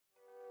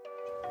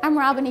I'm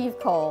Robineve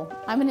Cole.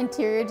 I'm an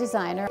interior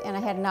designer, and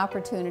I had an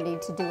opportunity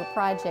to do a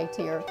project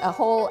here, a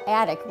whole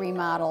attic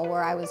remodel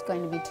where I was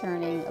going to be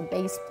turning a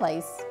base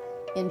place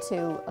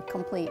into a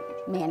complete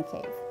man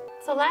cave.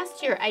 So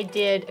last year I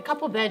did a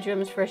couple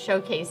bedrooms for a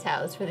showcase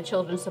house for the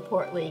Children's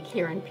Support League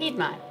here in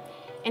Piedmont.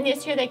 And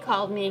this year they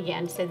called me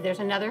again, said there's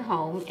another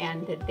home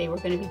and that they were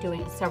going to be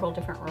doing several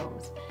different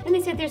rooms. And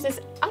they said there's this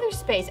other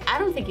space, I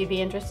don't think you'd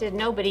be interested,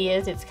 nobody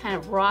is, it's kind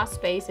of raw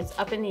space, it's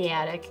up in the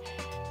attic.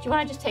 Do you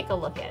want to just take a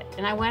look at it?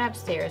 And I went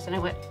upstairs and I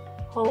went,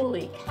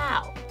 holy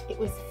cow, it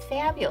was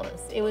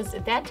fabulous. It was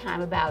at that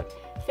time about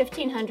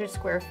 1,500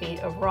 square feet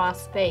of raw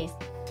space.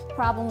 The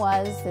problem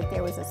was that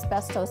there was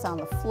asbestos on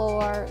the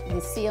floor,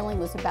 the ceiling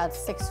was about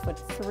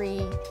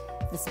 6'3".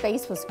 The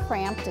space was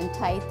cramped and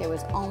tight. There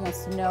was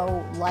almost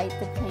no light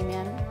that came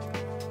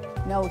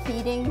in. No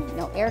heating,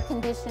 no air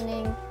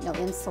conditioning, no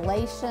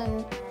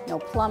insulation, no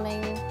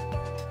plumbing.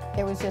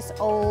 There was just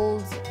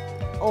old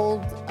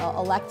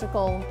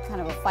electrical,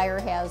 kind of a fire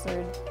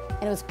hazard.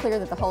 And it was clear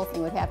that the whole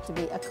thing would have to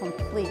be a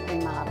complete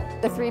remodel.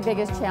 The three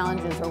biggest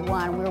challenges are,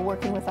 one, we were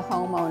working with a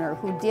homeowner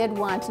who did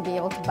want to be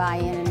able to buy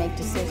in and make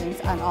decisions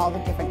on all the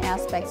different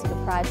aspects of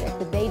the project,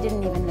 but they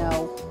didn't even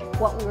know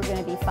what we were going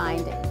to be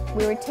finding.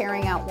 We were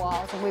tearing out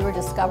walls and we were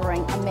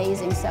discovering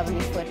amazing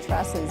 70-foot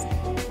trusses.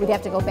 We'd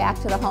have to go back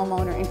to the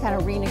homeowner and kind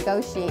of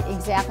renegotiate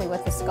exactly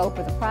what the scope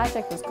of the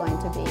project was going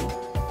to be,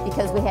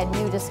 because we had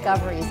new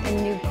discoveries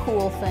and new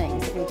cool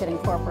things that we could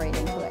incorporate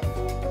into it.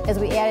 As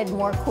we added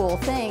more cool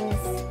things,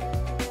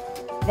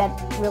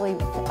 that really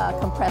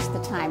compressed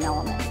the time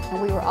element,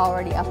 and we were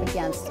already up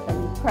against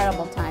an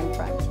incredible time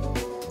crunch.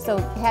 So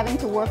having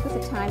to work with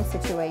the time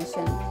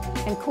situation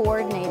and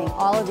coordinating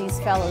all of these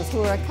fellows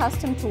who are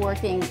accustomed to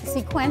working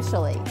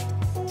sequentially,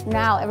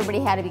 now everybody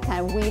had to be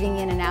kind of weeding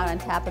in and out on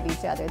top of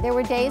each other. There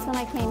were days when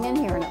I came in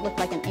here and it looked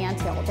like an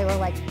anthill. There were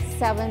like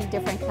 7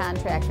 different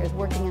contractors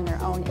working in their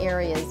own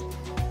areas,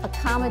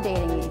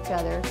 accommodating each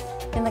other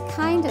in the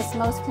kindest,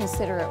 most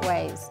considerate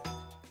ways.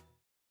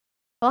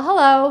 Well,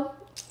 hello.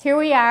 Here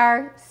we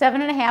are,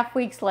 7.5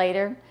 weeks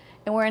later,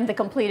 and we're in the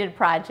completed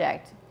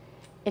project.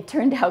 It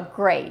turned out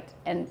great,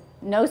 and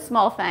no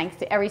small thanks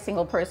to every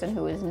single person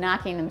who was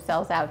knocking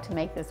themselves out to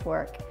make this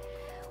work.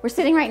 We're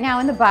sitting right now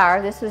in the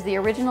bar. This was the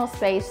original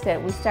space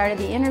that we started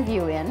the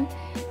interview in.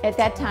 At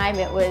that time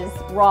it was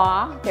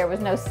raw. There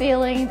was no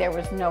ceiling, there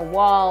was no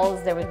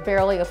walls, there was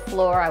barely a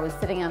floor. I was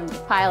sitting on a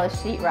pile of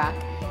sheetrock.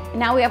 And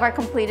now we have our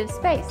completed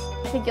space.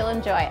 I think you'll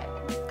enjoy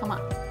it. Come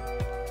on.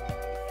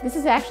 This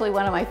is actually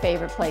one of my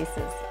favorite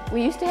places.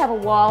 We used to have a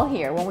wall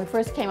here when we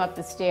first came up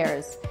the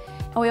stairs.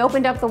 And we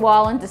opened up the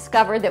wall and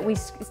discovered that we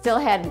still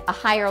had a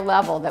higher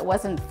level that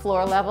wasn't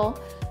floor level.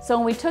 So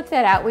when we took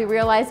that out, we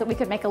realized that we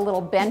could make a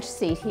little bench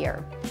seat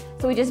here.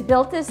 So we just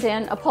built this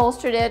in,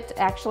 upholstered it,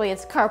 actually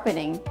it's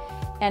carpeting,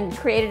 and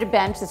created a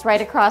bench that's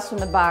right across from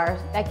the bar.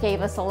 That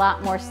gave us a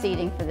lot more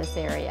seating for this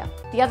area.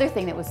 The other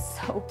thing that was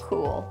so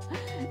cool,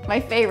 my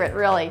favorite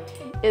really,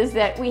 is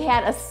that we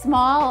had a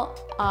small,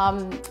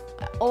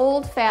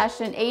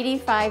 old-fashioned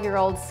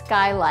 85-year-old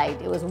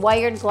skylight. It was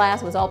wired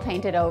glass, it was all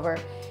painted over,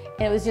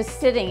 and it was just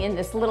sitting in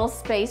this little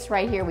space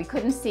right here. We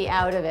couldn't see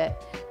out of it.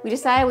 We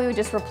decided we would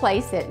just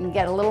replace it and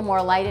get a little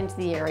more light into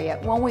the area.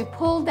 When we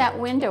pulled that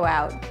window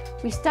out,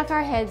 we stuck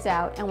our heads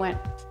out and went,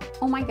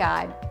 oh my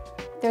God,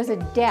 there's a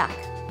deck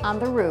on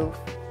the roof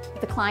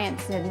the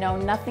clients had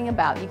known nothing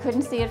about. You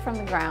couldn't see it from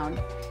the ground,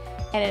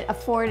 and it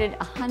afforded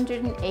a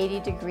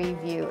 180-degree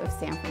view of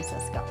San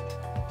Francisco.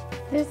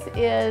 This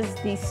is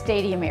the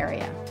stadium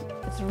area.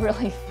 It's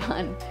really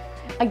fun.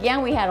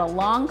 Again, we had a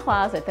long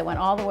closet that went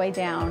all the way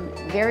down,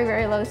 very,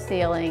 very low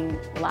ceiling,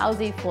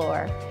 lousy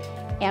floor,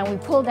 and we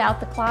pulled out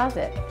the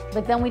closet.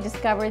 But then we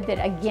discovered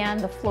that, again,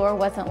 the floor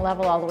wasn't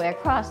level all the way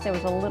across. There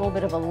was a little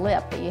bit of a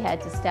lip that you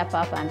had to step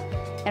up on.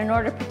 And in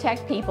order to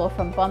protect people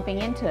from bumping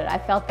into it, I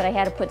felt that I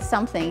had to put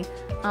something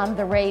on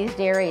the raised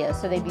area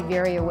so they'd be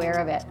very aware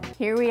of it.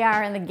 Here we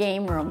are in the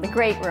game room, the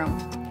great room.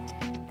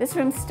 This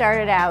room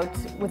started out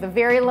with a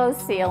very low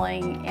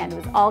ceiling and it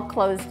was all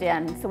closed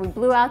in. So we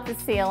blew out the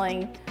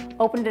ceiling,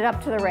 opened it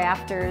up to the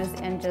rafters,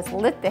 and just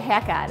lit the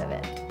heck out of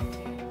it.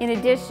 In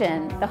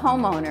addition, the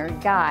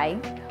homeowner, Guy,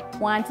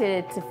 wanted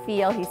it to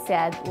feel, he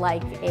said,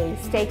 like a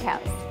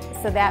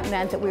steakhouse. So that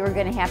meant that we were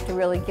going to have to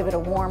really give it a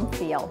warm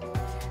feel.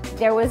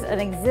 There was an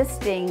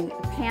existing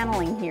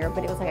paneling here,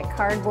 but it was like a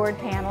cardboard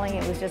paneling.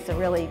 It was just a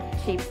really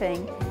cheap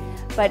thing.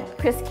 But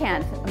Chris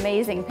Kent,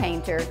 amazing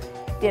painter,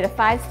 did a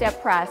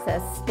 5-step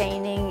process,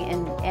 staining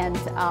and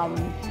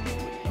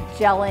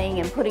gelling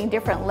and putting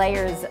different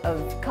layers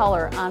of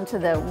color onto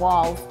the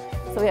walls.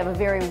 So we have a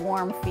very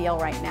warm feel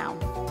right now,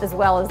 as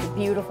well as the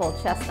beautiful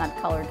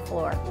chestnut-colored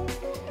floor.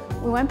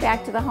 We went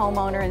back to the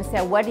homeowner and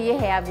said, what do you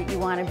have that you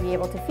want to be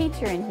able to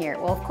feature in here?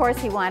 Well, of course,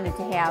 he wanted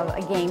to have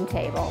a game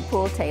table, a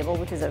pool table,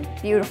 which is a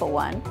beautiful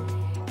one.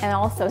 And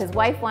also, his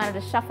wife wanted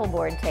a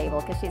shuffleboard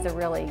table because she's a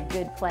really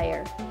good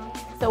player.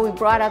 So we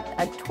brought up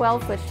a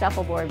 12-foot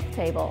shuffleboard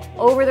table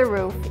over the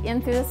roof, in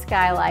through the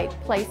skylight,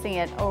 placing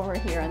it over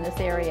here in this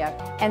area.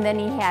 And then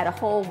he had a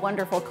whole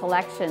wonderful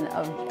collection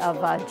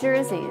of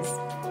jerseys.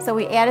 So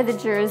we added the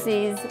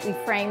jerseys, we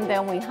framed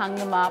them, we hung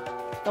them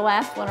up. The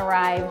last one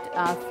arrived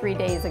 3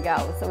 days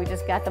ago. So we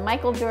just got the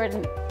Michael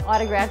Jordan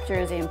autographed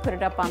jersey and put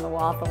it up on the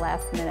wall at the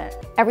last minute.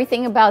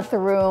 Everything about the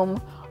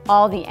room,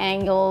 all the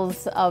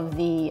angles of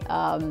the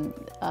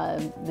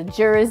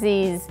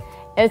jerseys,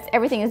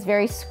 everything is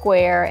very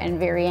square and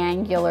very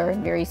angular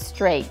and very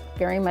straight,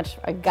 very much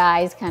a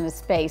guy's kind of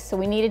space. So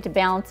we needed to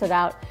balance it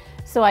out.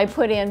 So I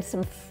put in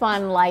some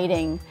fun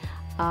lighting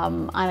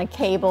on a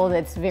cable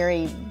that's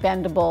very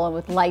bendable and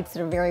with lights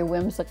that are very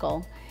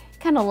whimsical.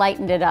 Kind of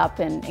lightened it up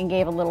and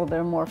gave a little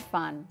bit more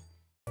fun.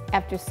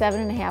 After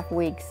 7.5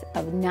 weeks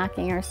of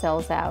knocking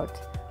ourselves out,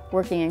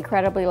 working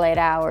incredibly late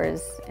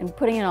hours, and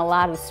putting in a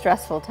lot of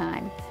stressful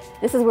time,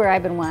 this is where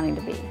I've been wanting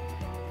to be.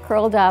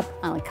 Curled up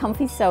on a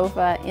comfy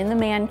sofa in the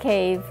man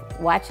cave,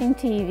 watching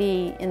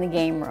TV in the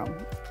game room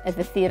at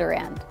the theater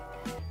end.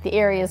 The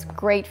area is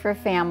great for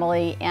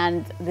family,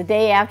 and the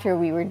day after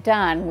we were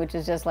done, which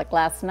is just like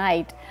last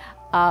night,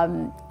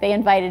 they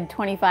invited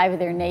 25 of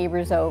their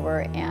neighbors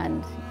over,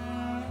 and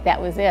that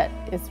was it.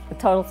 It's a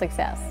total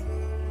success.